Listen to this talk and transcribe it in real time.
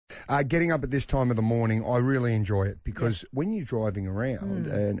Getting up at this time of the morning, I really enjoy it because when you're driving around,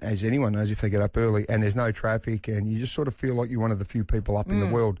 and as anyone knows, if they get up early and there's no traffic and you just sort of feel like you're one of the few people up in the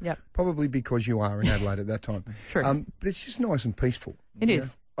world, probably because you are in Adelaide at that time. True. But it's just nice and peaceful. It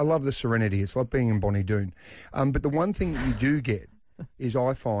is. I love the serenity. It's like being in Bonnie Doon. But the one thing you do get is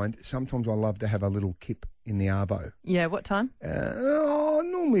I find sometimes I love to have a little kip in the arvo. Yeah, what time?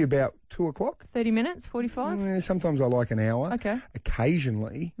 Normally about 2 o'clock. 30 minutes, 45? Sometimes I like an hour. Okay.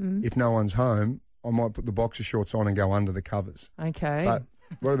 Occasionally, if no one's home, I might put the boxer shorts on and go under the covers. Okay. But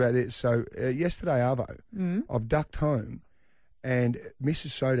what about this? So yesterday, Arvo, I've ducked home and Mrs.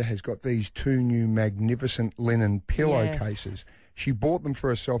 Soda has got these 2 new magnificent linen pillowcases. She bought them for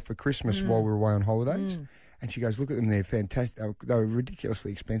herself for Christmas while we were away on holidays. And she goes, look at them, they're fantastic. They were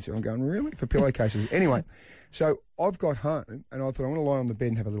ridiculously expensive. I'm going, really? For pillowcases? Anyway, so I've got home and I thought, I'm going to lie on the bed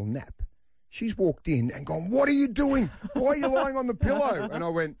and have a little nap. She's walked in and gone, what are you doing? Why are you lying on the pillow? And I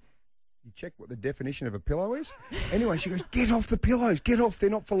went, you check what the definition of a pillow is? Anyway, she goes, get off the pillows, get off.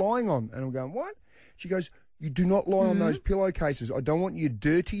 They're not for lying on. And I'm going, what? She goes, you do not lie on those pillowcases. I don't want your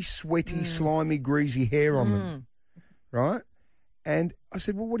dirty, sweaty, slimy, greasy hair on them. Right? And I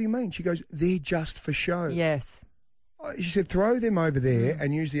said, well, what do you mean? She goes, they're just for show. Yes. She said, throw them over there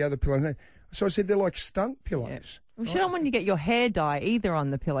and use the other pillow. So I said, they're like stunt pillows. Well, you don't want you to get your hair dye either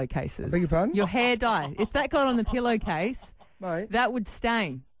on the pillowcases. I beg your pardon? Your hair dye. If that got on the pillowcase, mate, that would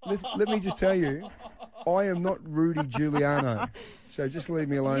stain. Let me just tell you, I am not Rudy Giuliano. So just leave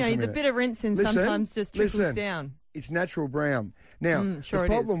me alone for a minute. The bit of rinsing sometimes just trickles down. It's natural brown. Now, the sure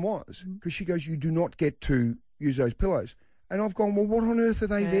problem was, because she goes, you do not get to use those pillows. And I've gone, well, what on earth are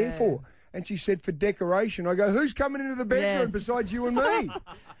they there for? And she said, for decoration. I go, who's coming into the bedroom besides you and me?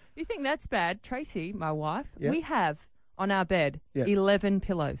 You think that's bad? Tracy, my wife, we have on our bed 11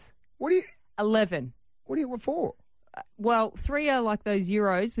 pillows. What do you... 11. What for? Well, 3 are like those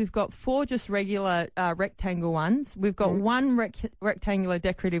Euros. We've got 4 just regular rectangle ones. We've got 1 rectangular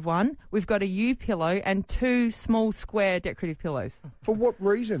decorative one. We've got a U pillow and 2 small square decorative pillows. For what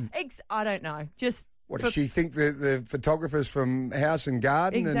reason? I don't know. Just... What, does she think the photographers from House and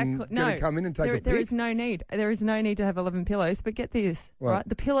Garden and going to come in and take a pic? There is no need. There is no need to have 11 pillows. But get this, right?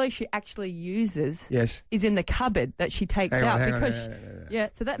 The pillow she actually uses is in the cupboard that she takes out.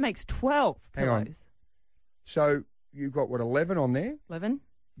 So that makes 12 pillows. So you've got, 11 on there? 11.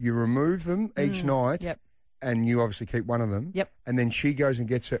 You remove them each night. Yep. And you obviously keep one of them. Yep. And then she goes and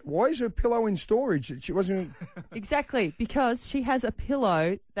gets it. Why is her pillow in storage? She wasn't... Exactly, because she has a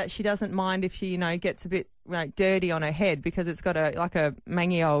pillow that she doesn't mind if she, gets a bit dirty on her head because it's got a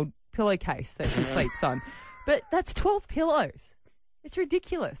mangy old pillowcase that she sleeps on. But that's 12 pillows. It's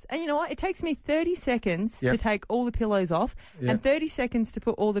ridiculous. And you know what? It takes me 30 seconds to take all the pillows off and 30 seconds to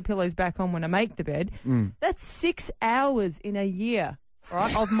put all the pillows back on when I make the bed. That's 6 hours in a year.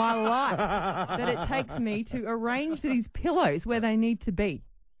 Right, of my life that it takes me to arrange these pillows where they need to be.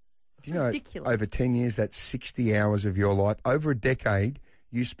 Do you know, ridiculous. Over 10 years, that's 60 hours of your life. Over a decade,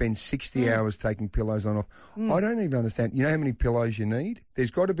 you spend 60 hours taking pillows on off. I don't even understand. You know how many pillows you need?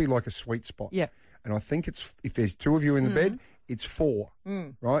 There's got to be like a sweet spot. Yeah. And I think it's, if there's 2 of you in the bed, it's 4,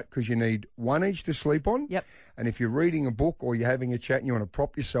 right? Because you need 1 each to sleep on. Yep. And if you're reading a book or you're having a chat and you want to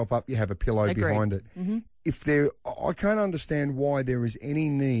prop yourself up, you have a pillow behind it. I can't understand why there is any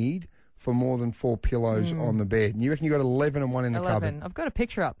need for more than 4 pillows on the bed. And you reckon you got 11 and 1 in the cupboard? I've got a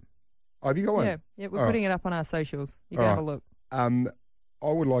picture up. Oh, have you got one? Yeah, we're putting it up on our socials. You can have a look. I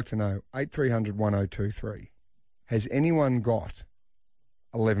would like to know, 8300 1023, has anyone got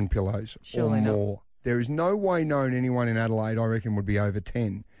 11 pillows Surely or not. more? There is no way known anyone in Adelaide, I reckon, would be over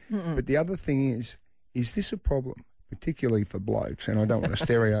 10. But the other thing is this a problem, particularly for blokes? And I don't want to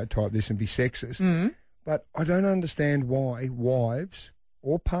stereotype this and be sexist, but I don't understand why wives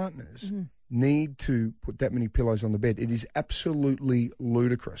or partners need to put that many pillows on the bed. It is absolutely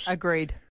ludicrous. Agreed.